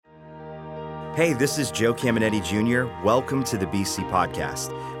Hey, this is Joe Caminetti Jr. Welcome to the BC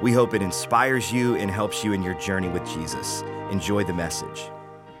Podcast. We hope it inspires you and helps you in your journey with Jesus. Enjoy the message.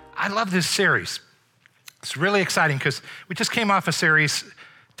 I love this series. It's really exciting because we just came off a series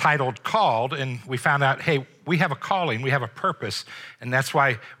titled Called, and we found out, hey, we have a calling, we have a purpose, and that's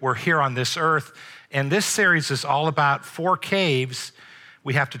why we're here on this earth. And this series is all about 4 caves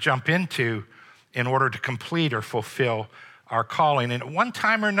we have to jump into in order to complete or fulfill our calling. And at one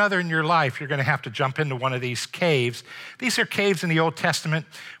time or another in your life, you're going to have to jump into one of these caves. These are caves in the Old Testament.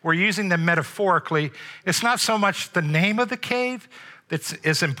 We're using them metaphorically. It's not so much the name of the cave that's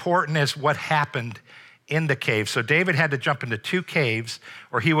as important as what happened in the cave. So David had to jump into 2 caves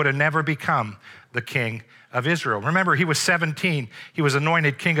or he would have never become the king of Israel. Remember, he was 17. He was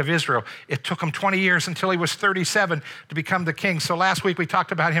anointed king of Israel. It took him 20 years until he was 37 to become the king. So last week we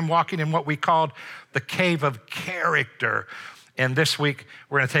talked about him walking in what we called the cave of character. And this week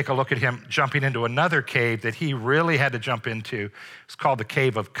we're going to take a look at him jumping into another cave that he really had to jump into. It's called the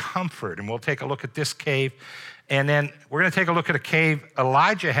cave of comfort. And we'll take a look at this cave. And then we're going to take a look at a cave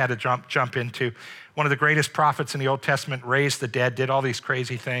Elijah had to jump into. One of the greatest prophets in the Old Testament, raised the dead, did all these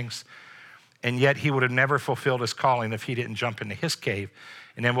crazy things. And yet he would have never fulfilled his calling if he didn't jump into his cave.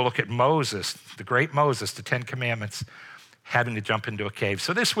 And then we'll look at Moses, the great Moses, the 10 Commandments, having to jump into a cave.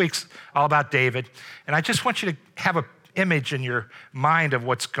 So this week's all about David. And I just want you to have an image in your mind of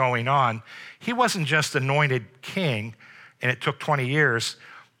what's going on. He wasn't just anointed king, and it took 20 years.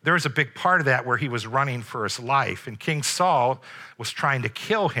 There was a big part of that where he was running for his life, and King Saul was trying to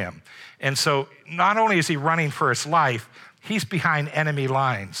kill him. And so not only is he running for his life, he's behind enemy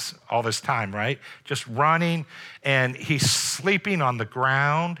lines all this time, right? Just running, and he's sleeping on the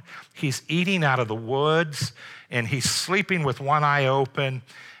ground. He's eating out of the woods, and he's sleeping with one eye open.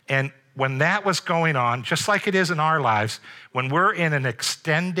 And when that was going on, just like it is in our lives, when we're in an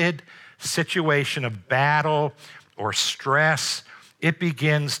extended situation of battle or stress, it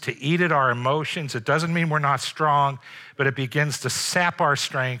begins to eat at our emotions. It doesn't mean we're not strong, but it begins to sap our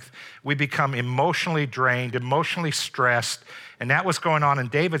strength. We become emotionally drained, emotionally stressed, and that was going on in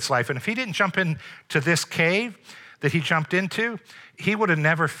David's life. And if he didn't jump into this cave that he jumped into, he would have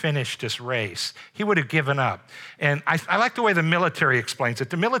never finished his race. He would have given up. And I like the way the military explains it.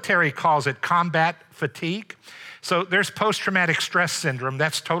 The military calls it combat fatigue. So there's post-traumatic stress syndrome.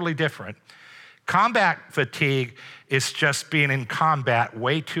 That's totally different. Combat fatigue is just being in combat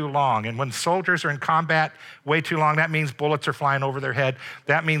way too long. And when soldiers are in combat way too long, that means bullets are flying over their head.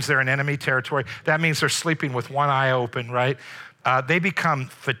 That means they're in enemy territory. That means they're sleeping with one eye open, right? They become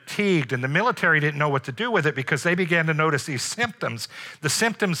fatigued, and the military didn't know what to do with it because they began to notice these symptoms. The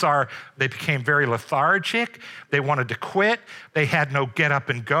symptoms are they became very lethargic. They wanted to quit. They had no get up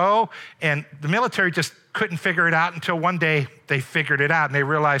and go. And the military just couldn't figure it out until one day they figured it out, and they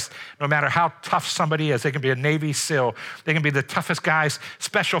realized no matter how tough somebody is, they can be a Navy SEAL, they can be the toughest guys,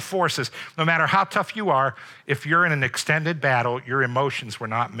 special forces. No matter how tough you are, if you're in an extended battle, your emotions were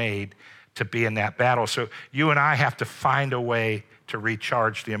not made to be in that battle. So you and I have to find a way to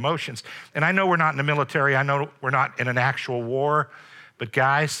recharge the emotions. And I know we're not in the military. I know we're not in an actual war. But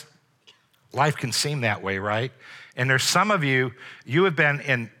guys, life can seem that way, right? And there's some of you have been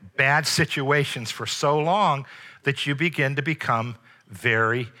in bad situations for so long that you begin to become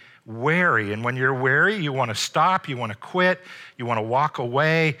very wary. And when you're wary, you want to stop, you want to quit, you want to walk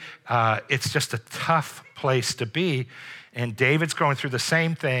away. It's just a tough place to be. And David's going through the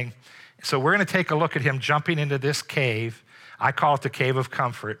same thing. So we're going to take a look at him jumping into this cave. I call it the cave of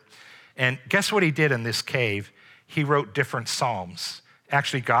comfort. And guess what he did in this cave? He wrote different psalms.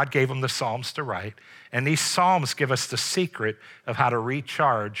 Actually, God gave him the psalms to write. And these psalms give us the secret of how to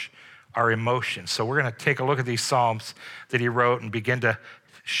recharge our emotions. So we're going to take a look at these psalms that he wrote and begin to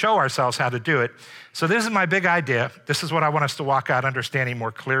show ourselves how to do it. So this is my big idea. This is what I want us to walk out understanding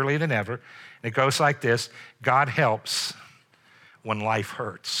more clearly than ever. And it goes like this: God helps when life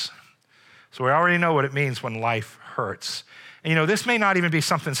hurts. So we already know what it means when life hurts. And this may not even be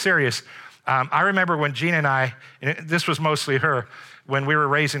something serious. I remember when Gina and I, and this was mostly her, when we were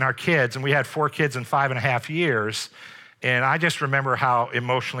raising our kids, and we had 4 kids in 5.5 years, and I just remember how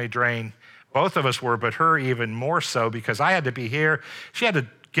emotionally drained both of us were, but her even more so, because I had to be here. She had to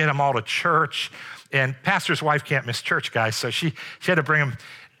get them all to church, and pastor's wife can't miss church, guys, so she had to bring them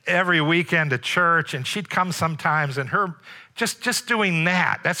every weekend to church, and she'd come sometimes, and her just doing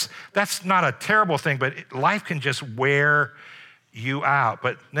that, that's not a terrible thing, but life can just wear you out.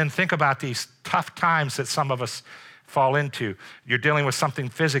 But then think about these tough times that some of us fall into. You're dealing with something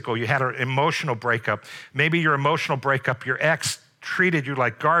physical. You had an emotional breakup. Maybe your emotional breakup, your ex treated you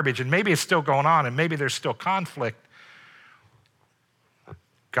like garbage, and maybe it's still going on, and maybe there's still conflict.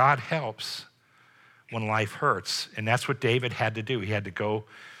 God helps when life hurts. And that's what David had to do. He had to go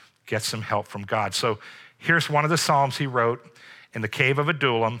get some help from God. So here's one of the Psalms he wrote in the cave of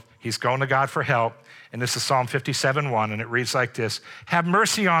Adullam. He's going to God for help. And this is Psalm 57:1, and it reads like this: "Have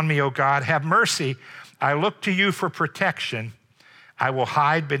mercy on me, O God, have mercy. I look to you for protection. I will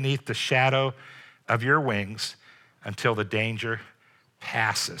hide beneath the shadow of your wings until the danger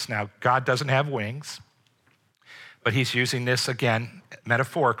passes." Now, God doesn't have wings, but he's using this again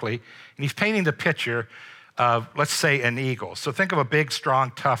metaphorically, and he's painting the picture of, let's say, an eagle. So think of a big,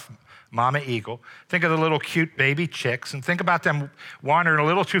 strong, tough mama eagle. Think of the little cute baby chicks, and think about them wandering a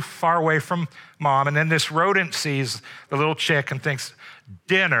little too far away from mom, and then this rodent sees the little chick and thinks,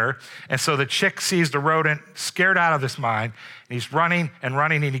 dinner. And so the chick sees the rodent, scared out of his mind, and he's running,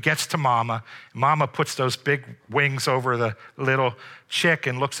 and he gets to mama. Mama puts those big wings over the little chick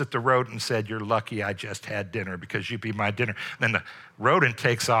and looks at the rodent and said, "You're lucky I just had dinner because you be my dinner." And then the rodent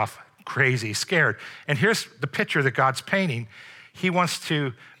takes off crazy, scared. And here's the picture that God's painting. He wants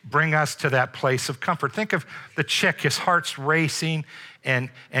to bring us to that place of comfort. Think of the chick, his heart's racing, and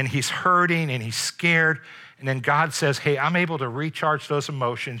he's hurting, and he's scared. And then God says, "Hey, I'm able to recharge those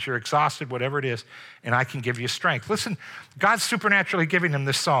emotions. You're exhausted, whatever it is, and I can give you strength." Listen, God's supernaturally giving him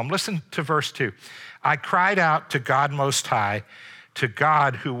this psalm. Listen to verse 2. "I cried out to God Most High, to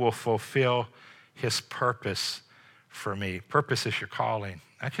God who will fulfill his purpose for me." Purpose is your calling.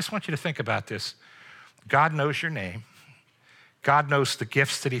 I just want you to think about this. God knows your name. God knows the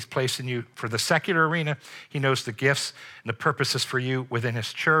gifts that he's placed in you for the secular arena. He knows the gifts and the purposes for you within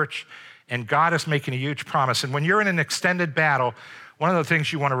his church. And God is making a huge promise. And when you're in an extended battle, one of the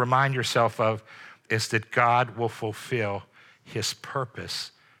things you want to remind yourself of is that God will fulfill his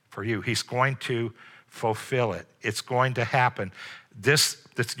purpose for you. He's going to fulfill it. It's going to happen. This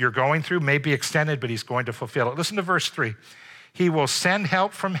that you're going through may be extended, but he's going to fulfill it. Listen to verse 3. "He will send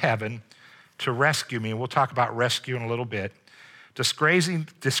help from heaven to rescue me." And we'll talk about rescue in a little bit.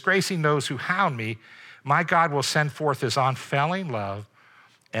 Disgracing those who hound me, my God will send forth his unfailing love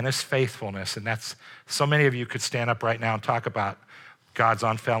and his faithfulness." And that's, so many of you could stand up right now and talk about God's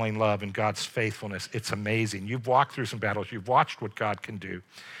unfailing love and God's faithfulness. It's amazing. You've walked through some battles. You've watched what God can do.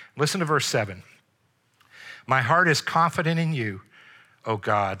 Listen to verse 7. "My heart is confident in you, O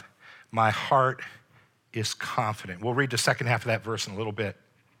God. My heart is confident." We'll read the second half of that verse in a little bit.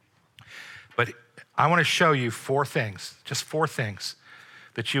 But I want to show you four things, just four things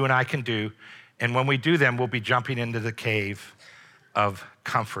that you and I can do. And when we do them, we'll be jumping into the cave of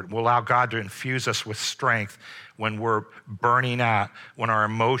comfort. We'll allow God to infuse us with strength when we're burning out, when our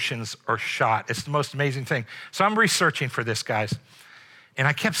emotions are shot. It's the most amazing thing. So I'm researching for this, guys. And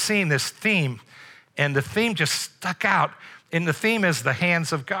I kept seeing this theme, and the theme just stuck out. And the theme is the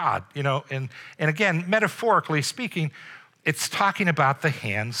hands of God, you know, and again, metaphorically speaking, it's talking about the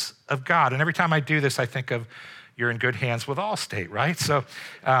hands of God. And every time I do this, I think of "You're in good hands with Allstate," right? So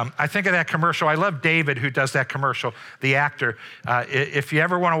I think of that commercial. I love David, who does that commercial, the actor. If you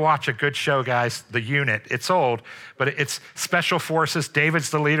ever want to watch a good show, guys, The Unit. It's old, but it's Special Forces.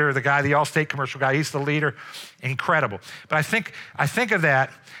 David's the leader, the guy, the Allstate commercial guy. He's the leader. Incredible. But I think of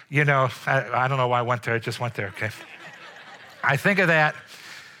that, you know, I don't know why I went there. I just went there, okay. I think of that,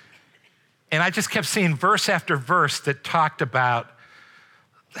 and I just kept seeing verse after verse that talked about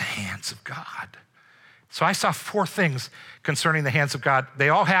the hands of God. So I saw four things concerning the hands of God. They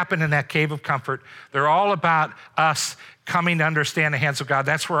all happen in that cave of comfort. They're all about us coming to understand the hands of God.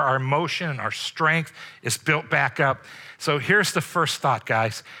 That's where our emotion and our strength is built back up. So here's the first thought,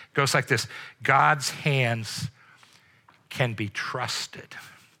 guys. It goes like this: God's hands can be trusted.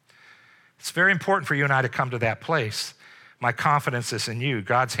 It's very important for you and I to come to that place. My confidence is in you.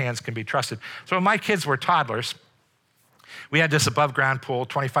 God's hands can be trusted. So when my kids were toddlers, we had this above ground pool,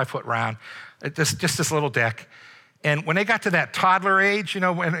 25-foot round, just this little deck. And when they got to that toddler age, you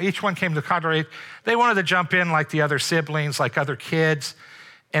know, when each one came to toddler age, they wanted to jump in like the other siblings, like other kids.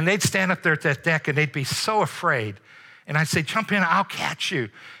 And they'd stand up there at that deck and they'd be so afraid. And I'd say, "Jump in, I'll catch you."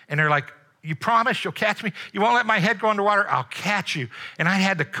 And they're like, "You promise you'll catch me? You won't let my head go underwater? I'll catch you." And I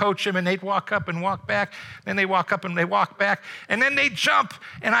had to coach them, and they'd walk up and walk back. Then they walk up and they walk back. And then they'd jump,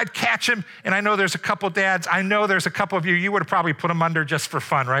 and I'd catch them. And I know there's a couple dads. I know there's a couple of you would have probably put them under just for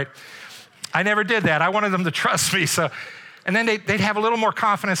fun, right? I never did that. I wanted them to trust me. And then they'd have a little more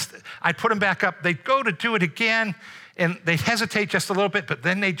confidence. I'd put them back up. They'd go to do it again, and they'd hesitate just a little bit, but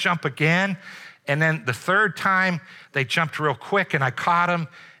then they'd jump again. And then the third time, they jumped real quick, and I caught them.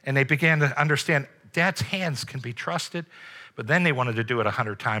 And they began to understand Dad's hands can be trusted, but then they wanted to do it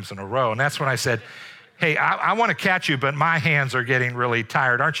 100 times in a row. And that's when I said, "Hey, I want to catch you, but my hands are getting really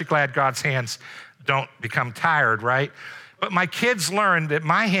tired. Aren't you glad God's hands don't become tired, right?" But my kids learned that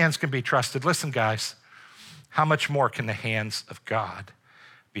my hands can be trusted. Listen, guys, how much more can the hands of God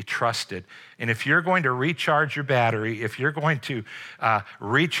be trusted? And if you're going to recharge your battery, if you're going to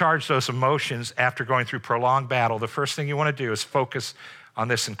recharge those emotions after going through prolonged battle, the first thing you want to do is focus on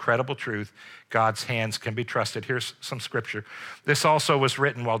this incredible truth: God's hands can be trusted. Here's some scripture. This also was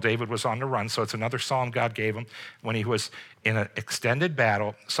written while David was on the run, so it's another psalm God gave him when he was in an extended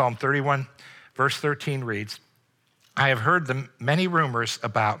battle. Psalm 31, verse 13 reads, I have heard the many rumors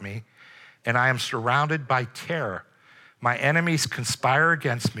about me, and I am surrounded by terror. My enemies conspire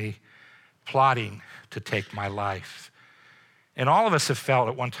against me, plotting to take my life. And all of us have felt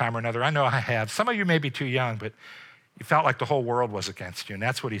at one time or another, I know I have. Some of you may be too young, but you felt like the whole world was against you. And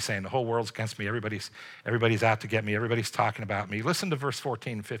that's what he's saying. The whole world's against me. Everybody's out to get me. Everybody's talking about me. Listen to verse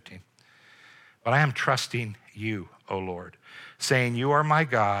 14 and 15. But I am trusting you, O Lord, saying you are my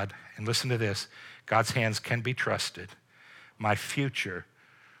God. And listen to this. God's hands can be trusted. My future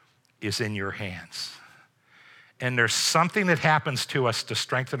is in your hands. And there's something that happens to us to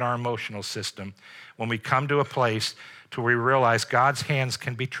strengthen our emotional system when we come to a place to where we realize God's hands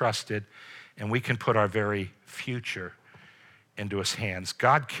can be trusted and we can put our very future into his hands.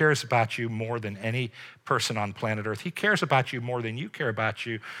 God cares about you more than any person on planet Earth. He cares about you more than you care about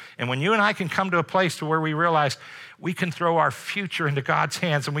you. And when you and I can come to a place to where we realize we can throw our future into God's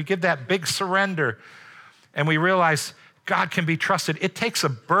hands and we give that big surrender and we realize God can be trusted, it takes a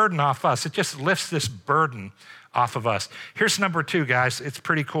burden off us. It just lifts this burden off of us. Here's number 2, guys. It's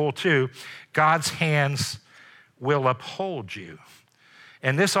pretty cool too. God's hands will uphold you.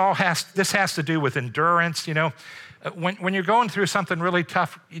 And this has to do with endurance. You know, when you're going through something really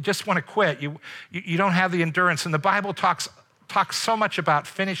tough, you just want to quit. You don't have the endurance. And the Bible talks so much about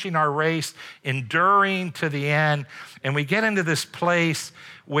finishing our race, enduring to the end. And we get into this place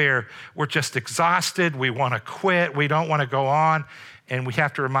where we're just exhausted. We want to quit. We don't want to go on. And we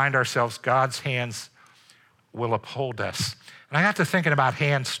have to remind ourselves God's hands will uphold us. And I got to thinking about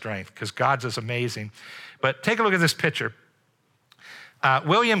hand strength because God's is amazing. But take a look at this picture.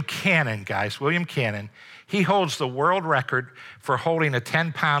 William Cannon, guys, William Cannon, he holds the world record for holding a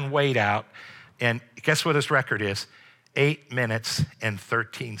 10-pound weight out. And guess what his record is? 8 minutes and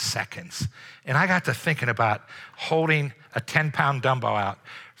 13 seconds. And I got to thinking about holding a 10-pound dumbbell out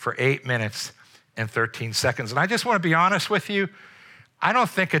for 8 minutes and 13 seconds. And I just want to be honest with you. I don't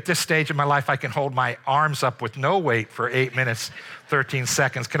think at this stage of my life I can hold my arms up with no weight for 8 minutes, 13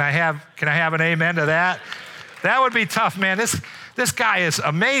 seconds. Can I have an amen to that? That would be tough, man. This guy is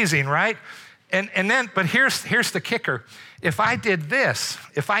amazing, right? But here's the kicker. If I did this,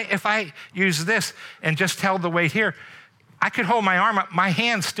 if I use this and just held the weight here, I could hold my arm up. My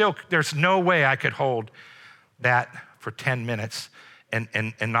hand still, there's no way I could hold that for 10 minutes and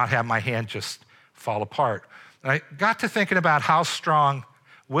not have my hand just fall apart. And I got to thinking about how strong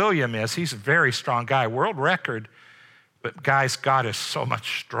William is. He's a very strong guy, world record. But guys, God is so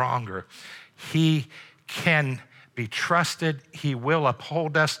much stronger. He can be trusted. He will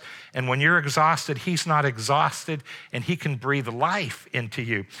uphold us. And when you're exhausted, he's not exhausted, and he can breathe life into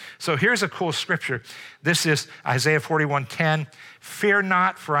you. So here's a cool scripture. This is Isaiah 41:10. Fear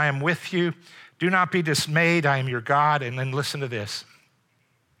not, for I am with you. Do not be dismayed. I am your God. And then listen to this.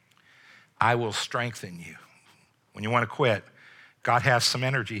 I will strengthen you. When you want to quit, God has some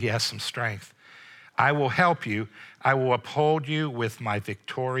energy. He has some strength. I will help you. I will uphold you with my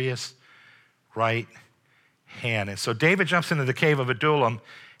victorious right hand. And so David jumps into the cave of Adullam,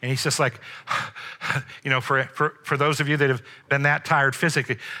 and he's just like, you know, for those of you that have been that tired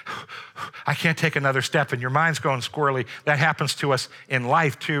physically, I can't take another step, and your mind's going squirrely. That happens to us in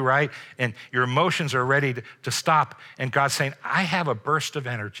life too, right? And your emotions are ready to stop, and God's saying, I have a burst of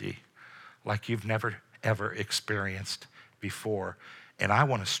energy like you've never, ever experienced before, and I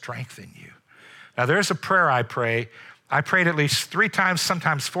want to strengthen you. Now, there's a prayer I pray. I prayed at least 3 times,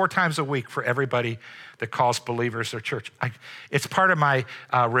 sometimes 4 times a week for everybody that calls Believers their church. It's part of my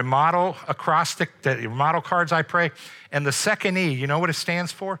remodel acrostic, the remodel cards I pray. And the second E, you know what it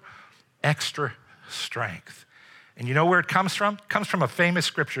stands for? Extra strength. And you know where it comes from? It comes from a famous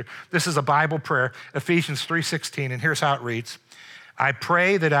scripture. This is a Bible prayer, Ephesians 3:16, and here's how it reads. I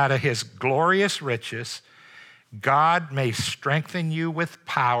pray that out of his glorious riches, God may strengthen you with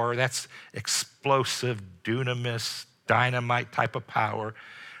power. That's explosive, dunamis, dynamite type of power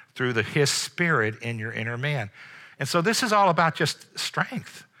through his spirit in your inner man. And so this is all about just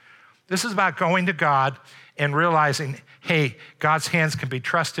strength. This is about going to God and realizing, hey, God's hands can be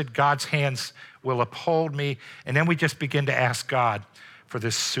trusted. God's hands will uphold me. And then we just begin to ask God for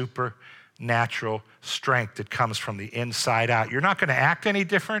this supernatural strength that comes from the inside out. You're not going to act any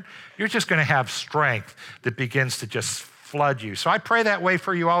different. You're just going to have strength that begins to just flood you. So I pray that way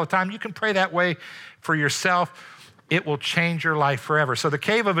for you all the time. You can pray that way for yourself. It will change your life forever. So the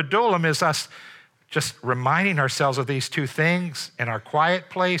cave of Adullam is us just reminding ourselves of these two things in our quiet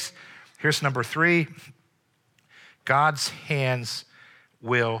place. Here's number 3. God's hands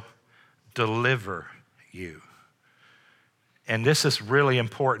will deliver you. And this is really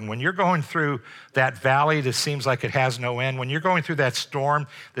important. When you're going through that valley that seems like it has no end, when you're going through that storm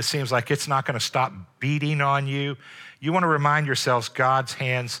that seems like it's not going to stop beating on you, you want to remind yourselves God's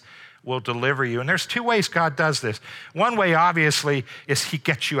hands will deliver you. And there's 2 ways God does this. One way, obviously, is he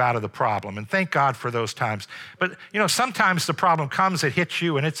gets you out of the problem. And thank God for those times. But, sometimes the problem comes, it hits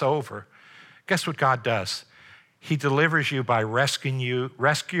you, and it's over. Guess what God does? He delivers you by rescuing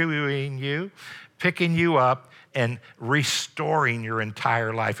you, picking you up, and restoring your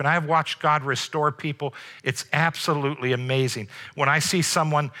entire life. And I've watched God restore people. It's absolutely amazing. When I see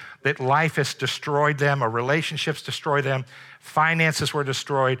someone that life has destroyed them, or relationships destroy them, finances were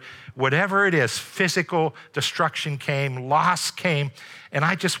destroyed, whatever it is, physical destruction came, loss came, and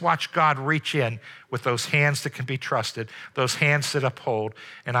I just watch God reach in with those hands that can be trusted, those hands that uphold,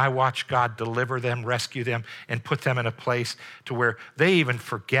 and I watch God deliver them, rescue them, and put them in a place to where they even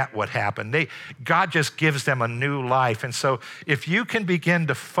forget what happened. God just gives them a new life. And so if you can begin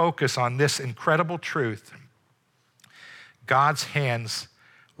to focus on this incredible truth, God's hands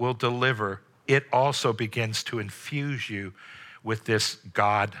will deliver. It also begins to infuse you with this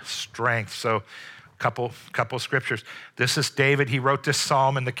God strength. So couple scriptures. This is David. He wrote this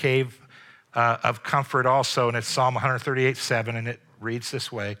psalm in the cave of comfort also, and it's Psalm 138:7, and it reads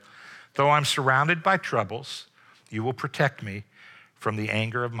this way: though I'm surrounded by troubles, you will protect me from the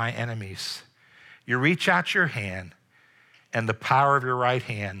anger of my enemies. You reach out your hand, and the power of your right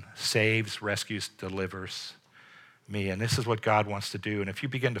hand saves, rescues, delivers me. And this is what God wants to do. And if you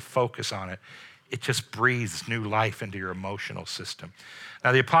begin to focus on it, it just breathes new life into your emotional system.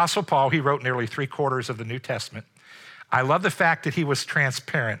 Now, the Apostle Paul, he wrote nearly 3/4 of the New Testament. I love the fact that he was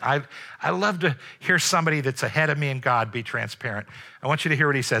transparent. I love to hear somebody that's ahead of me in God be transparent. I want you to hear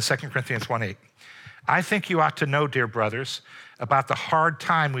what he says, 2 Corinthians 1:8. I think you ought to know, dear brothers, about the hard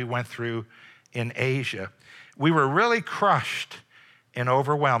time we went through in Asia. We were really crushed and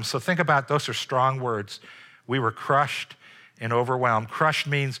overwhelmed. So think about, those are strong words. We were crushed and overwhelmed. Crushed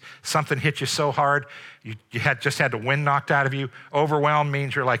means something hit you so hard, you just had the wind knocked out of you. Overwhelmed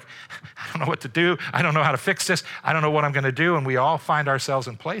means you're like, I don't know what to do. I don't know how to fix this. I don't know what I'm going to do. And we all find ourselves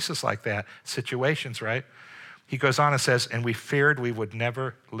in places like that, situations, right? He goes on and says, and we feared we would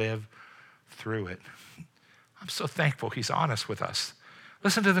never live through it. I'm so thankful he's honest with us.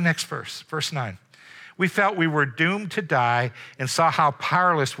 Listen to the next verse, verse 9. We felt we were doomed to die and saw how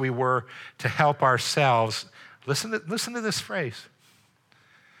powerless we were to help ourselves. Listen to this phrase.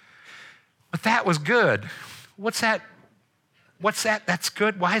 But that was good. What's that? That's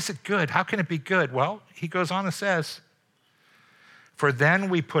good? Why is it good? How can it be good? Well, he goes on and says, for then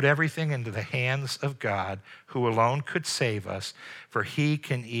we put everything into the hands of God, who alone could save us, for he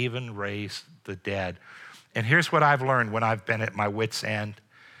can even raise the dead. And here's what I've learned when I've been at my wit's end.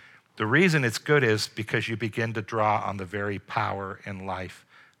 The reason it's good is because you begin to draw on the very power and life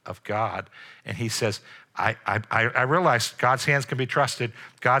of God. And he says, I realize God's hands can be trusted.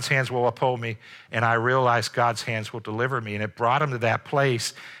 God's hands will uphold me. And I realize God's hands will deliver me. And it brought him to that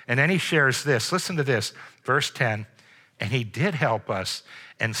place. And then he shares this. Listen to this. Verse 10. And he did help us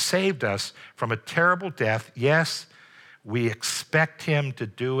and saved us from a terrible death. Yes, we expect him to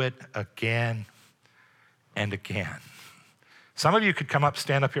do it again and again. Some of you could come up,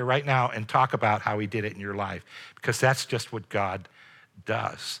 stand up here right now and talk about how he did it in your life, because that's just what God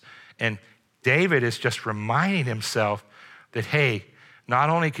does. And David is just reminding himself that, hey, not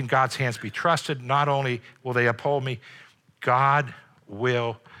only can God's hands be trusted, not only will they uphold me, God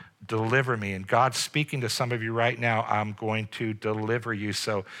will deliver me. And God's speaking to some of you right now, I'm going to deliver you.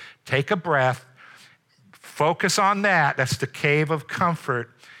 So take a breath, focus on that. That's the cave of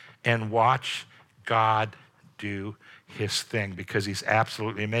comfort, and watch God do his thing, because he's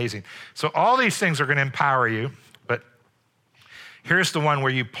absolutely amazing. So all these things are going to empower you, but here's the one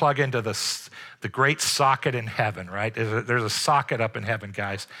where you plug into the great socket in heaven, right? There's a socket up in heaven,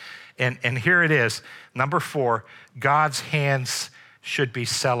 guys. And here it is, number 4, God's hands should be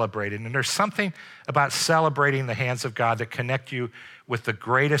celebrated. And there's something about celebrating the hands of God that connect you with the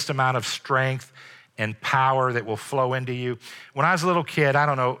greatest amount of strength and power that will flow into you. When I was a little kid, I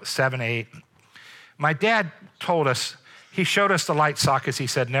don't know, 7, 8, my dad told us, he showed us the light sockets. He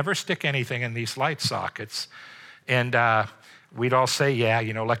said, never stick anything in these light sockets. And we'd all say, yeah,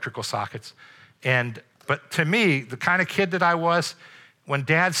 electrical sockets. But to me, the kind of kid that I was, when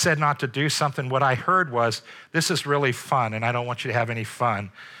Dad said not to do something, what I heard was, this is really fun, and I don't want you to have any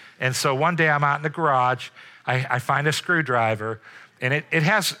fun. And so one day I'm out in the garage, I find a screwdriver, and it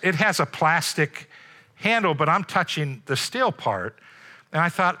has a plastic handle, but I'm touching the steel part. And I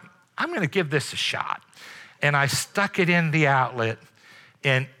thought, I'm going to give this a shot. And I stuck it in the outlet,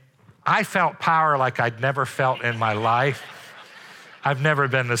 and I felt power like I'd never felt in my life. I've never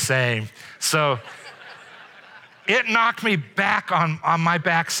been the same. So it knocked me back on my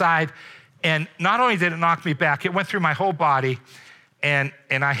backside. And not only did it knock me back, it went through my whole body. And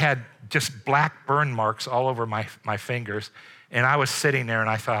I had just black burn marks all over my fingers. And I was sitting there and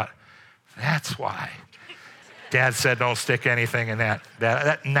I thought, that's why Dad said don't stick anything in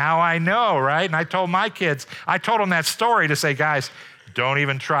that. Now I know, right? And I told my kids, I told them that story to say, guys, don't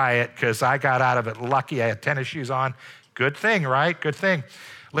even try it, because I got out of it lucky. I had tennis shoes on. Good thing, right? Good thing.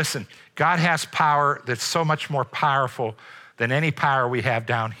 Listen, God has power that's so much more powerful than any power we have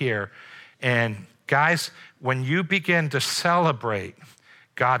down here. And guys, when you begin to celebrate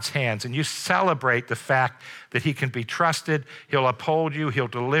God's hands and you celebrate the fact that he can be trusted, he'll uphold you, he'll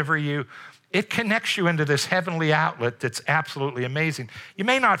deliver you, it connects you into this heavenly outlet that's absolutely amazing. You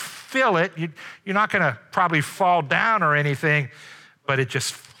may not feel it. You're not going to probably fall down or anything, but it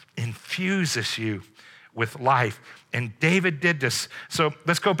just infuses you with life. And David did this. So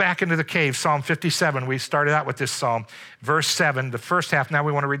let's go back into the cave, Psalm 57. We started out with this psalm. Verse 7, the first half. Now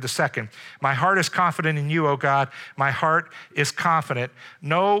we want to read the second. My heart is confident in you, O God. My heart is confident.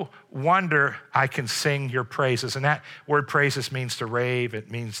 No wonder I can sing your praises. And that word praises means to rave.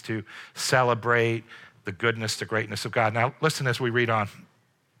 It means to celebrate the goodness, the greatness of God. Now listen as we read on.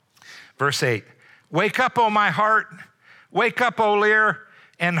 Verse 8. Wake up, O my heart. Wake up, O lyre,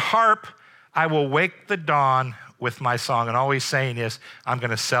 and harp. I will wake the dawn with my song. And all he's saying is, I'm going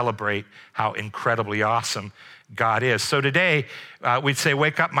to celebrate how incredibly awesome God is. So today, we'd say,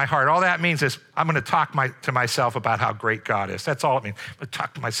 wake up my heart. All that means is I'm going to talk to myself about how great God is. That's all it means. I'm going to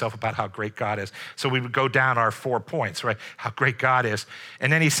talk to myself about how great God is. So we would go down our 4 points, right? How great God is.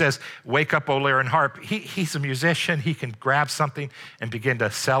 And then he says, wake up, O lyre and harp. He's a musician. He can grab something and begin to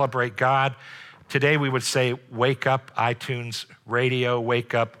celebrate God. Today we would say, wake up iTunes radio,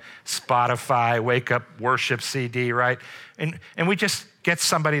 wake up Spotify, wake up worship CD, right? And we just get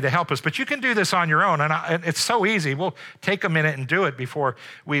somebody to help us. But you can do this on your own, and it's so easy. We'll take a minute and do it before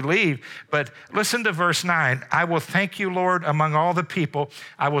we leave. But listen to verse 9. I will thank you, Lord, among all the people.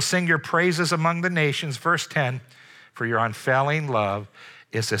 I will sing your praises among the nations. Verse 10, for your unfailing love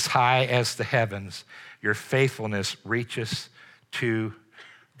is as high as the heavens. Your faithfulness reaches to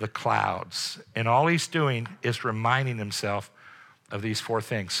the clouds. And all he's doing is reminding himself of these 4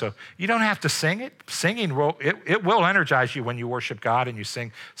 things. So you don't have to sing it. Singing will energize you when you worship God and you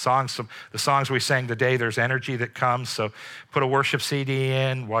sing songs. So the songs we sang today, there's energy that comes. So put a worship CD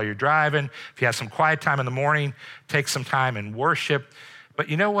in while you're driving. If you have some quiet time in the morning, take some time and worship. But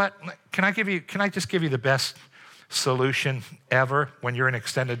you know what? Can I just give you the best solution ever when you're in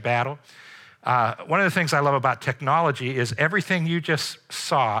extended battle? One of the things I love about technology is everything you just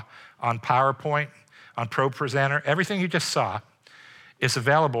saw on PowerPoint, on ProPresenter, everything you just saw is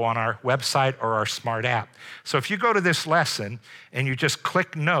available on our website or our smart app. So if you go to this lesson and you just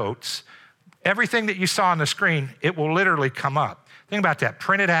click notes, everything that you saw on the screen, it will literally come up. Think about that.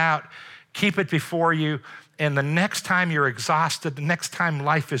 Print it out, keep it before you, and the next time you're exhausted, the next time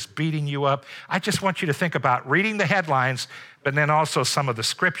life is beating you up, I just want you to think about reading the headlines, but then also some of the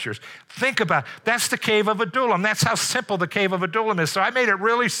scriptures. Think about, that's the cave of Adullam. That's how simple the cave of Adullam is. So I made it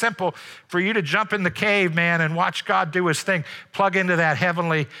really simple for you to jump in the cave, man, and watch God do his thing. Plug into that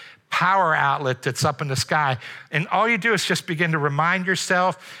heavenly power outlet that's up in the sky. And all you do is just begin to remind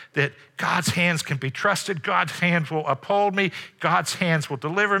yourself that God's hands can be trusted. God's hands will uphold me. God's hands will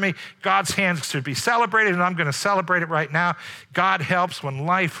deliver me. God's hands should be celebrated, and I'm going to celebrate it right now. God helps when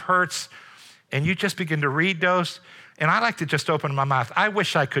life hurts. And you just begin to read those. And I like to just open my mouth. I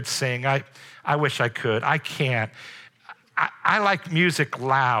wish I could sing. I wish I could. I can't. I like music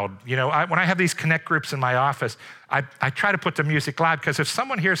loud. You know, when I have these connect groups in my office, I try to put the music loud, because if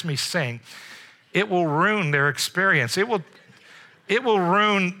someone hears me sing, it will ruin their experience. It will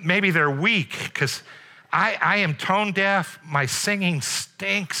ruin maybe their week, because I am tone deaf. My singing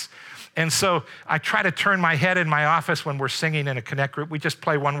stinks. And so I try to turn my head in my office when we're singing in a connect group. We just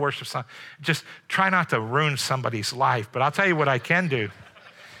play one worship song. Just try not to ruin somebody's life. But I'll tell you what I can do.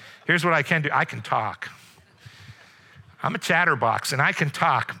 Here's what I can do. I can talk. I'm a chatterbox, and I can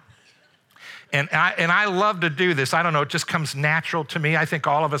talk. And I love to do this. I don't know, it just comes natural to me. I think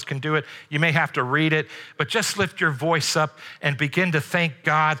all of us can do it. You may have to read it, but just lift your voice up and begin to thank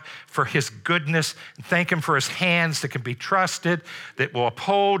God for his goodness. And thank him for his hands that can be trusted, that will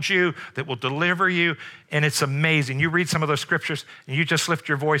uphold you, that will deliver you. And it's amazing. You read some of those scriptures and you just lift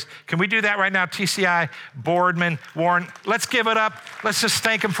your voice. Can we do that right now? TCI, Boardman, Warren, let's give it up. Let's just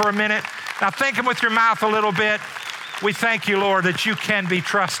thank him for a minute. Now thank him with your mouth a little bit. We thank you, Lord, that you can be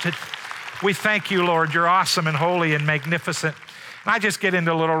trusted. We thank you, Lord. You're awesome and holy and magnificent. And I just get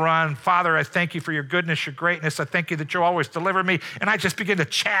into a little run. Father, I thank you for your goodness, your greatness. I thank you that you always deliver me. And I just begin to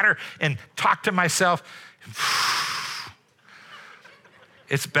chatter and talk to myself.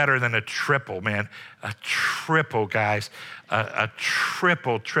 It's better than a triple, man. A triple, guys. A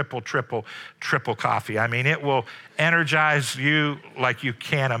triple coffee. I mean, it will energize you like you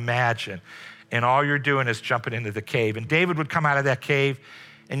can't imagine. And all you're doing is jumping into the cave. And David would come out of that cave.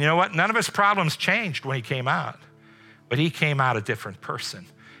 And you know what? None of his problems changed when he came out. But he came out a different person.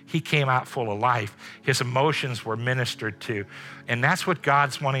 He came out full of life. His emotions were ministered to. And that's what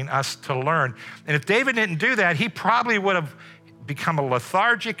God's wanting us to learn. And if David didn't do that, he probably would have become a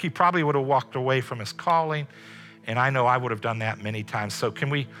lethargic. He probably would have walked away from his calling. And I know I would have done that many times. So can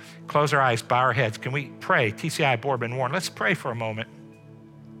we close our eyes, bow our heads? Can we pray? TCI, Boardman, Warren, let's pray for a moment.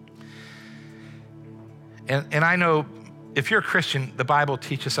 And I know if you're a Christian, the Bible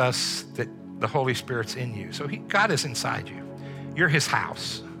teaches us that the Holy Spirit's in you. So God is inside you. You're his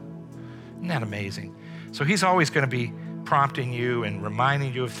house. Isn't that amazing? So he's always going to be prompting you and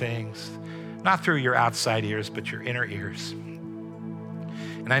reminding you of things, not through your outside ears, but your inner ears.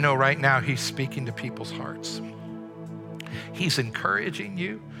 And I know right now he's speaking to people's hearts. He's encouraging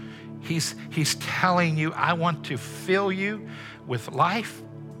you. He's telling you, I want to fill you with life,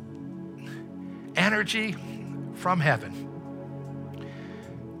 energy from heaven.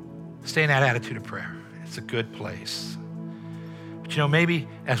 Stay in that attitude of prayer. It's a good place. But you know, maybe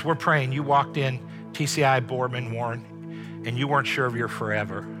as we're praying, you walked in, TCI, Boardman, Warren, and you weren't sure of your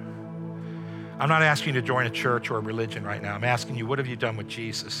forever. I'm not asking you to join a church or a religion right now. I'm asking you, what have you done with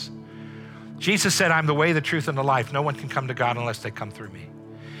Jesus? Jesus said, I'm the way, the truth, and the life. No one can come to God unless they come through me.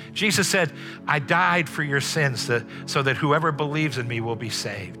 Jesus said, I died for your sins so that whoever believes in me will be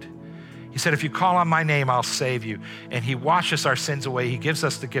saved. He said, if you call on my name, I'll save you. And he washes our sins away. He gives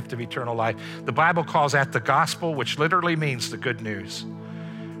us the gift of eternal life. The Bible calls that the gospel, which literally means the good news.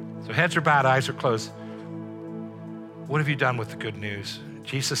 So heads are bowed, eyes are closed. What have you done with the good news?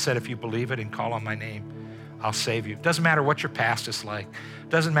 Jesus said, if you believe it and call on my name, I'll save you. Doesn't matter what your past is like.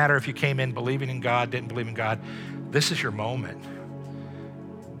 Doesn't matter if you came in believing in God, didn't believe in God. This is your moment.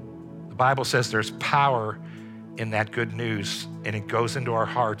 The Bible says there's power in that good news, and it goes into our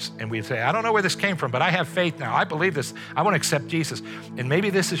hearts, and we say, I don't know where this came from, but I have faith now. I believe this. I want to accept Jesus. And maybe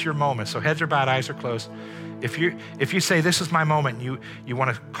this is your moment. So heads are bowed, eyes are closed. If you say, this is my moment, and you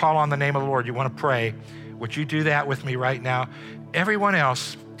want to call on the name of the Lord, you want to pray, would you do that with me right now? Everyone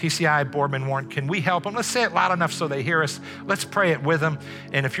else, TCI, Boardman, Warren, can we help them? Let's say it loud enough so they hear us. Let's pray it with them.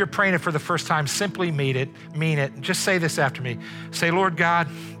 And if you're praying it for the first time, simply mean it. Just say this after me. Say, Lord God,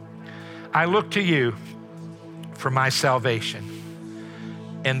 I look to you for my salvation.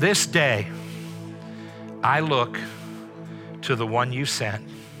 And this day, I look to the one you sent,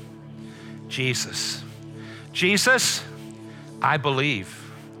 Jesus. Jesus, I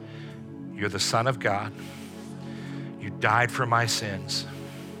believe you're the Son of God. You died for my sins.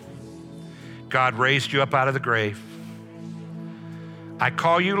 God raised you up out of the grave. I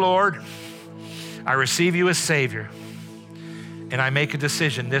call you Lord. I receive you as Savior. And I make a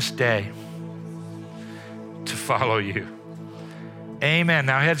decision this day to follow you. Amen.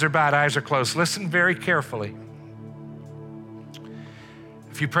 Now heads are bowed, eyes are closed. Listen very carefully.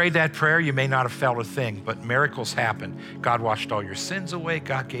 If you prayed that prayer, you may not have felt a thing, but miracles happen. God washed all your sins away.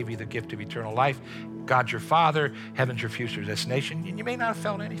 God gave you the gift of eternal life. God's your Father. Heaven's your future destination. And you may not have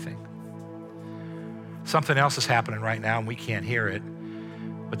felt anything. Something else is happening right now and we can't hear it.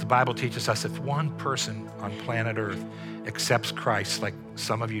 But the Bible teaches us if one person on planet Earth accepts Christ like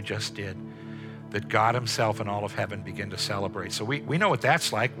some of you just did, that God himself and all of heaven begin to celebrate. So we know what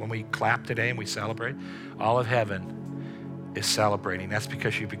that's like when we clap today and we celebrate. All of heaven is celebrating. That's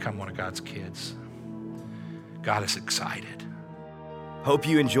because you become one of God's kids. God is excited. Hope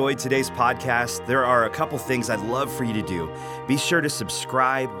you enjoyed today's podcast. There are a couple things I'd love for you to do. Be sure to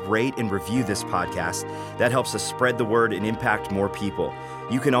subscribe, rate, and review this podcast. That helps us spread the word and impact more people.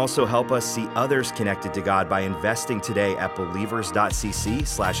 You can also help us see others connected to God by investing today at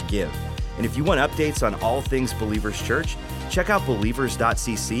believers.cc/give. And if you want updates on all things Believers Church, check out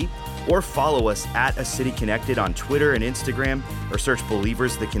believers.cc or follow us at A City Connected on Twitter and Instagram, or search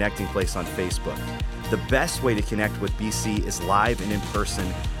Believers the Connecting Place on Facebook. The best way to connect with BC is live and in person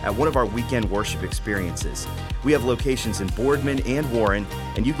at one of our weekend worship experiences. We have locations in Boardman and Warren,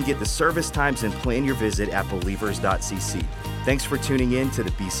 and you can get the service times and plan your visit at believers.cc. Thanks for tuning in to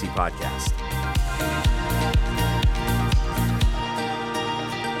the BC Podcast.